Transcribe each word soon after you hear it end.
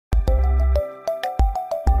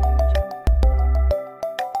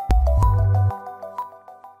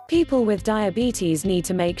People with diabetes need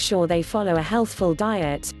to make sure they follow a healthful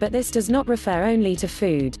diet, but this does not refer only to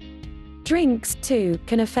food. Drinks, too,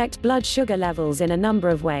 can affect blood sugar levels in a number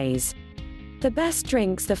of ways. The best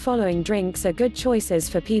drinks. The following drinks are good choices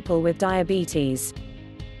for people with diabetes.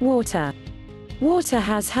 Water. Water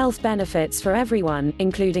has health benefits for everyone,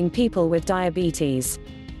 including people with diabetes.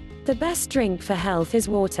 The best drink for health is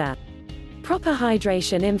water. Proper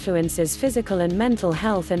hydration influences physical and mental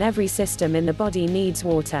health, and every system in the body needs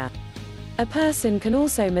water. A person can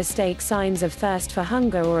also mistake signs of thirst for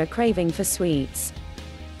hunger or a craving for sweets.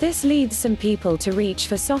 This leads some people to reach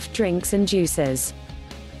for soft drinks and juices.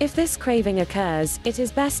 If this craving occurs, it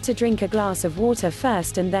is best to drink a glass of water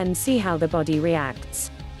first and then see how the body reacts.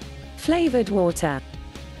 Flavored water.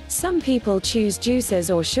 Some people choose juices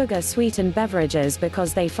or sugar-sweetened beverages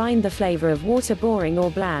because they find the flavor of water boring or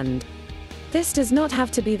bland. This does not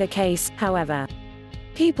have to be the case, however.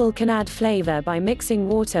 People can add flavor by mixing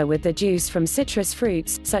water with the juice from citrus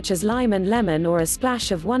fruits, such as lime and lemon, or a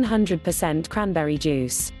splash of 100% cranberry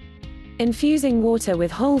juice. Infusing water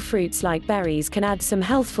with whole fruits like berries can add some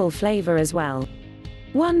healthful flavor as well.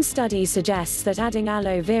 One study suggests that adding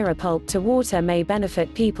aloe vera pulp to water may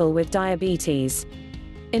benefit people with diabetes.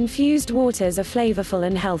 Infused waters are flavorful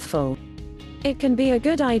and healthful. It can be a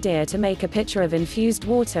good idea to make a pitcher of infused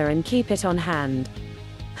water and keep it on hand.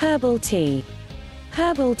 Herbal tea.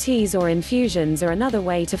 Herbal teas or infusions are another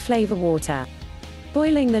way to flavor water.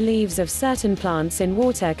 Boiling the leaves of certain plants in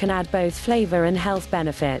water can add both flavor and health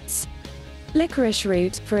benefits. Licorice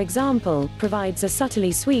root, for example, provides a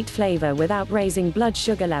subtly sweet flavor without raising blood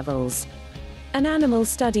sugar levels. An animal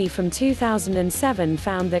study from 2007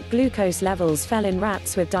 found that glucose levels fell in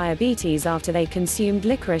rats with diabetes after they consumed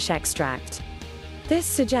licorice extract. This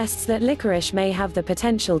suggests that licorice may have the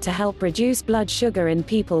potential to help reduce blood sugar in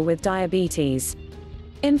people with diabetes.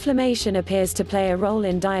 Inflammation appears to play a role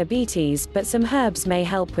in diabetes, but some herbs may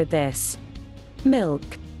help with this. Milk.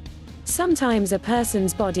 Sometimes a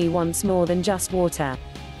person's body wants more than just water.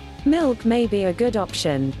 Milk may be a good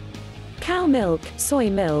option. Cow milk, soy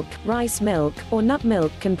milk, rice milk, or nut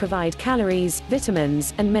milk can provide calories,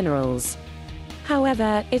 vitamins, and minerals.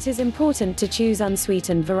 However, it is important to choose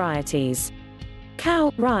unsweetened varieties.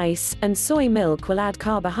 Cow, rice, and soy milk will add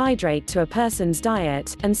carbohydrate to a person's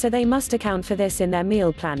diet, and so they must account for this in their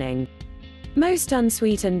meal planning. Most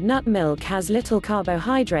unsweetened nut milk has little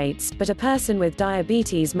carbohydrates, but a person with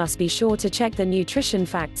diabetes must be sure to check the nutrition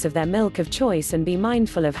facts of their milk of choice and be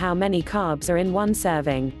mindful of how many carbs are in one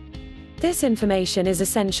serving. This information is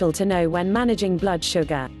essential to know when managing blood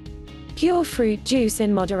sugar. Pure fruit juice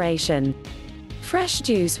in moderation. Fresh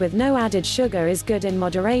juice with no added sugar is good in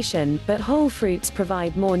moderation, but whole fruits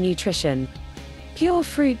provide more nutrition. Pure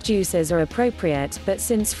fruit juices are appropriate, but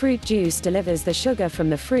since fruit juice delivers the sugar from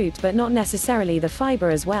the fruit but not necessarily the fiber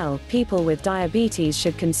as well, people with diabetes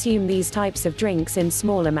should consume these types of drinks in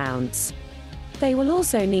small amounts. They will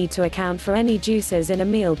also need to account for any juices in a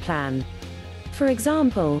meal plan. For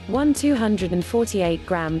example, one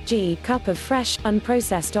 248-gram cup of fresh,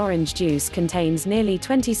 unprocessed orange juice contains nearly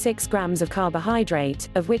 26 grams of carbohydrate,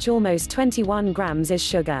 of which almost 21 grams is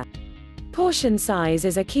sugar. Portion size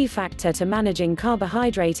is a key factor to managing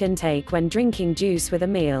carbohydrate intake when drinking juice with a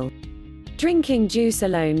meal. Drinking juice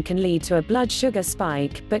alone can lead to a blood sugar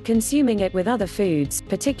spike, but consuming it with other foods,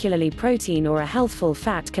 particularly protein or a healthful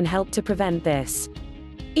fat, can help to prevent this.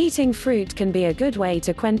 Eating fruit can be a good way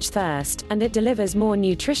to quench thirst, and it delivers more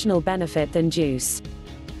nutritional benefit than juice.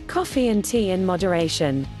 Coffee and tea in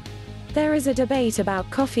moderation. There is a debate about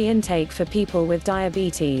coffee intake for people with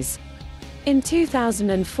diabetes. In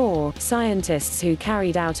 2004, scientists who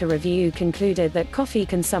carried out a review concluded that coffee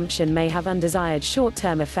consumption may have undesired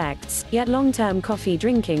short-term effects, yet long-term coffee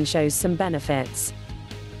drinking shows some benefits.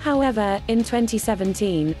 However, in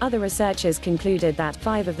 2017, other researchers concluded that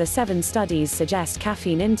 5 of the 7 studies suggest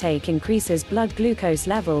caffeine intake increases blood glucose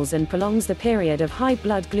levels and prolongs the period of high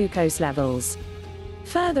blood glucose levels.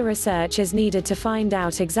 Further research is needed to find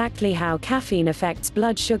out exactly how caffeine affects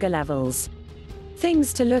blood sugar levels.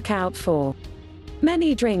 Things to look out for.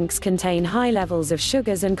 Many drinks contain high levels of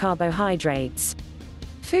sugars and carbohydrates.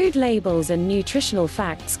 Food labels and nutritional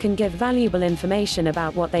facts can give valuable information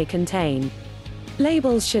about what they contain.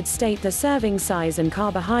 Labels should state the serving size and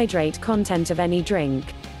carbohydrate content of any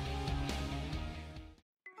drink.